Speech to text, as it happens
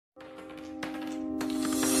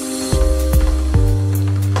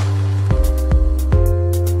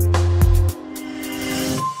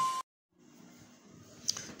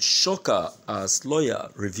Shøçker as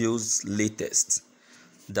lawyer reveals latest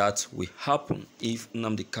that will happen if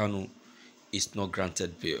Nnamdi Kanu is not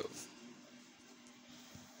granted bail.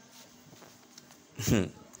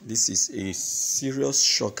 This is a serious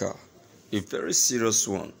shocker, a very serious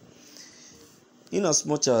one. In as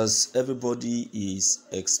much as everybody is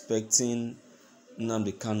expecting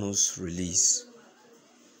Nnamdi Kanu's release,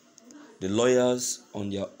 the lawyers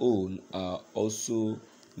on their own are also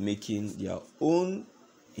making their own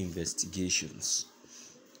investigations.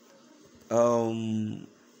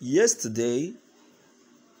 Yesterday,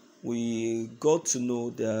 we got to know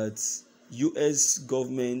that U.S.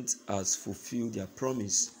 government has fulfilled their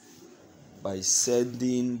promise by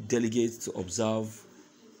sending delegates to observe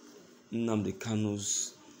Nnamdi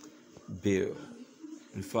Kanu's bail.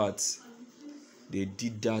 In fact, they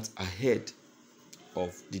did that ahead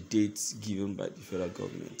of the dates given by the federal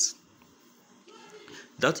government.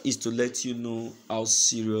 That is to let you know how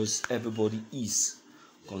serious everybody is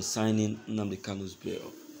concerning Nnamdi Kanu's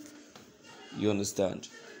bail. You understand?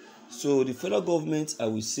 So the federal government, I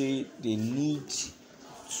will say, they need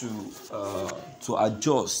to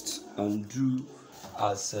adjust and do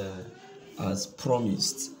as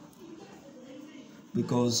promised,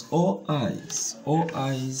 because all eyes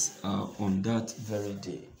are on that very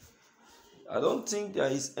day. I don't think there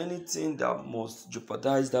is anything that must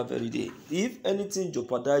jeopardize that very day. If anything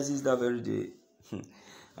jeopardizes that very day,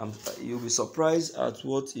 you'll be surprised at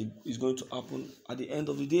what is going to happen at the end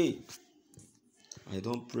of the day. I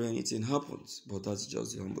don't pray anything happens, but that's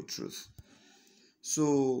just the humble truth.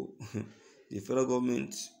 So, the federal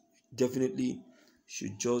government definitely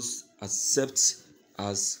should just accept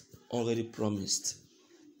as already promised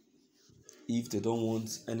if they don't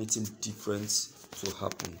want anything different to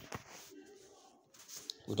happen.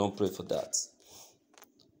 We don't pray for that.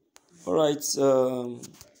 All right.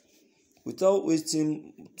 Without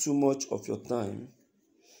wasting too much of your time,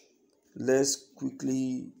 let's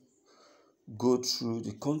quickly go through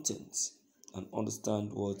the content and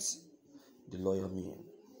understand what the lawyer means.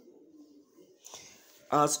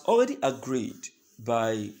 As already agreed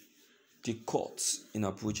by the court in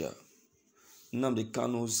Abuja, Nnamdi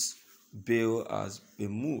Kanu's bail has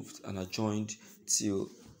been moved and adjourned till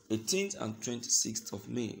 18th and 26th of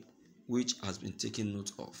May, which has been taken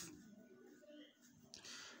note of.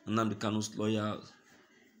 Nnamdi Kanu's lawyer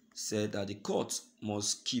said that the court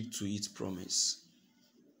must keep to its promise.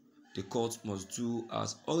 The court must do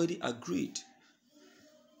as already agreed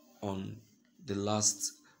on the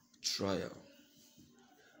last trial.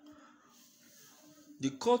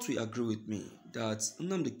 The court will agree with me that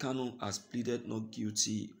Nnamdi Kanu has pleaded not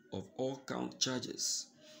guilty of all count charges.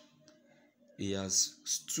 He has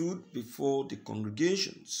stood before the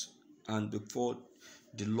congregations and before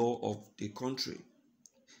the law of the country.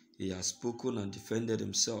 He has spoken and defended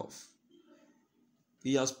himself.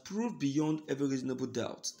 He has proved beyond every reasonable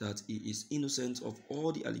doubt that he is innocent of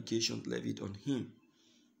all the allegations levied on him,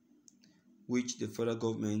 which the federal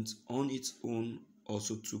government on its own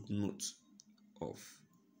also took note of.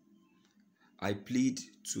 I plead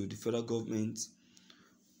to the federal government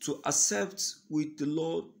to accept with the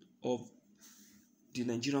law of the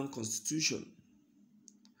Nigerian Constitution,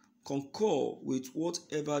 concur with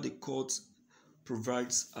whatever the court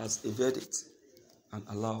provides as a verdict, and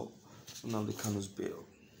allow Nnamdi Kanu's bail.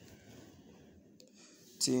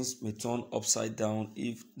 Things may turn upside down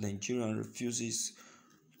if Nigeria refuses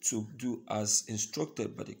to do as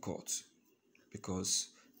instructed by the court, because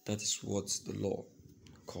that is what the law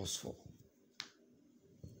calls for.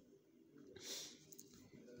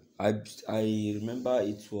 I remember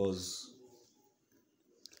it was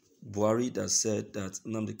Bāīl that said that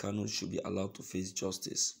Nnamdi Kanu should be allowed to face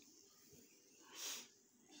justice.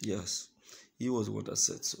 Yes, he was the one that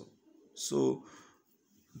said so. So,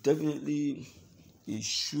 definitely, he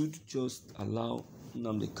should just allow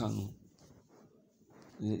Nnamdi Kanu.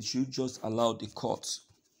 He should just allow the court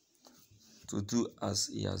to do as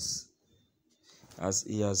he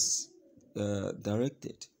has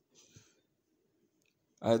directed.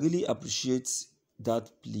 I really appreciate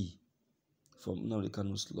that plea from Nnamdi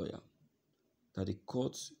Kanu's lawyer, that the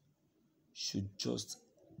court should just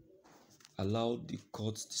allow the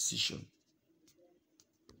court's decision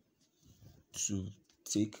to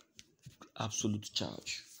take absolute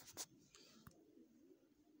charge.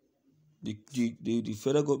 The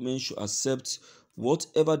federal government should accept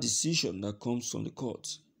whatever decision that comes from the court,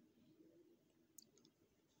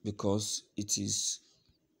 because it is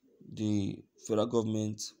the federal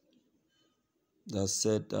government that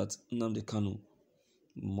said that Nnamdi Kanu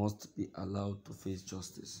must be allowed to face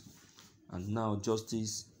justice. And now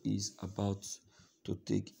justice is about to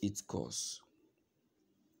take its course.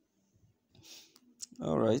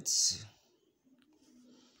 All right.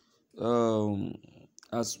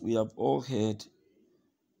 As we have all heard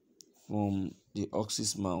from the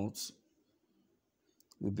ox's mouth,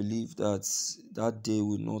 we believe that that day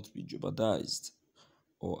will not be jeopardized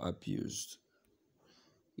or abused.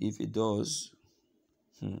 If it does,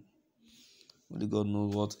 only God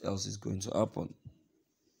knows what else is going to happen.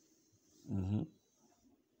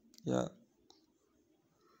 Yeah.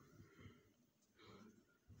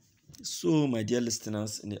 So, my dear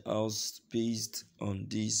listeners in the house, based on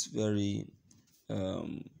this very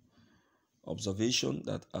observation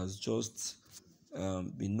that has just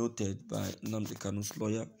been noted by Nnamdi Kanu's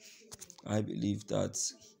lawyer, I believe that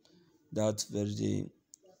that very day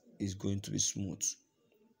is going to be smooth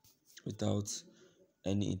without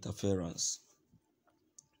any interference.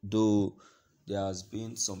 Though there has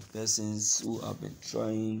been some persons who have been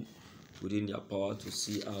trying within their power to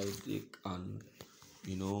see how they can,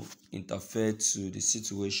 interfere to the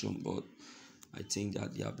situation, but I think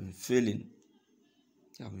that they have been failing.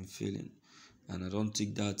 And I don't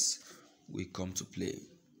think that will come to play.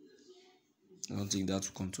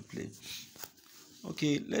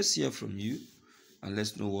 Okay, let's hear from you and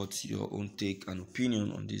let's know what your own take and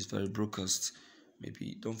opinion on this very broadcast.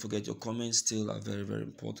 Maybe don't forget your comments still are very, very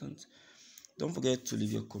important. Don't forget to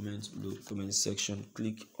leave your comments below the comment section.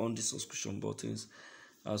 Click on the subscription buttons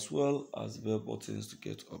as well as bell buttons to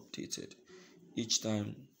get updated each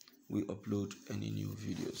time we upload any new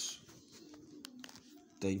videos.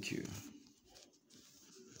 Thank you.